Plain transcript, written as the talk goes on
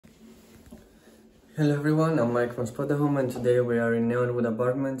Hello everyone, I'm Mike from Spotahome and today we are in Neonwood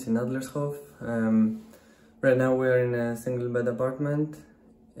Apartments in Adlershof. Right now we are in a single bed apartment.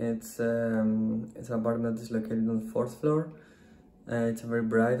 It's an apartment that is located on the 4th floor. It's a very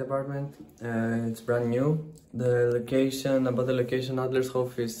bright apartment. It's brand new. About the location,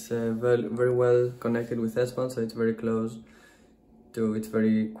 Adlershof is very well connected with S-Bahn, so it's very close it's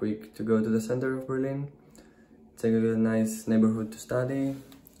very quick to go to the center of Berlin. It's a nice neighborhood to study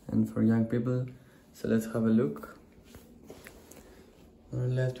and for young people. So let's have a look. On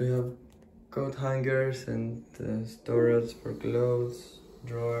the left we have coat hangers and storage for clothes,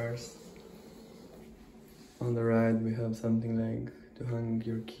 drawers. On the right we have something like to hang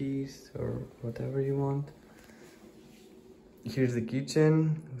your keys or whatever you want. Here's the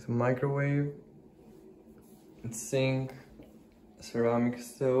kitchen with a microwave, a sink, a ceramic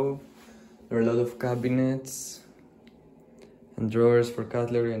stove. There are a lot of cabinets and drawers for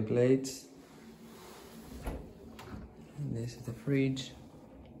cutlery and plates. This is the fridge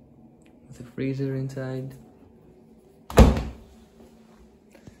with a freezer inside.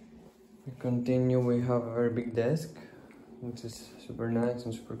 We continue, we have a very big desk, which is super nice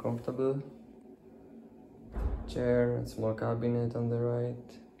and super comfortable. Chair and small cabinet on the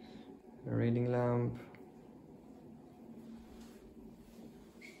right, a reading lamp.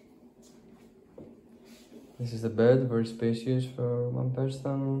 This is the bed, very spacious for one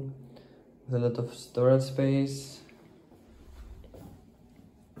person, with a lot of storage space.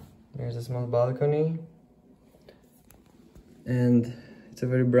 There's a small balcony, and it's a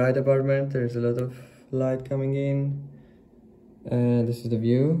very bright apartment. There's a lot of light coming in, and this is the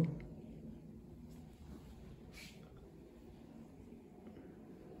view.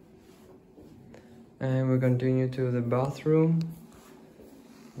 And we continue to the bathroom.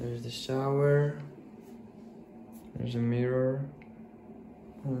 There's the shower. There's a mirror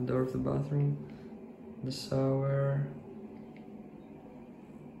on the door of the bathroom. The shower.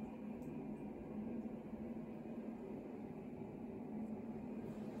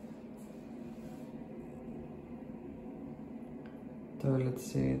 Toilet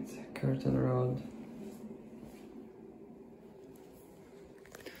seat, curtain rod.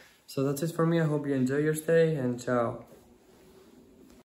 So that's it for me. I hope you enjoy your stay and ciao.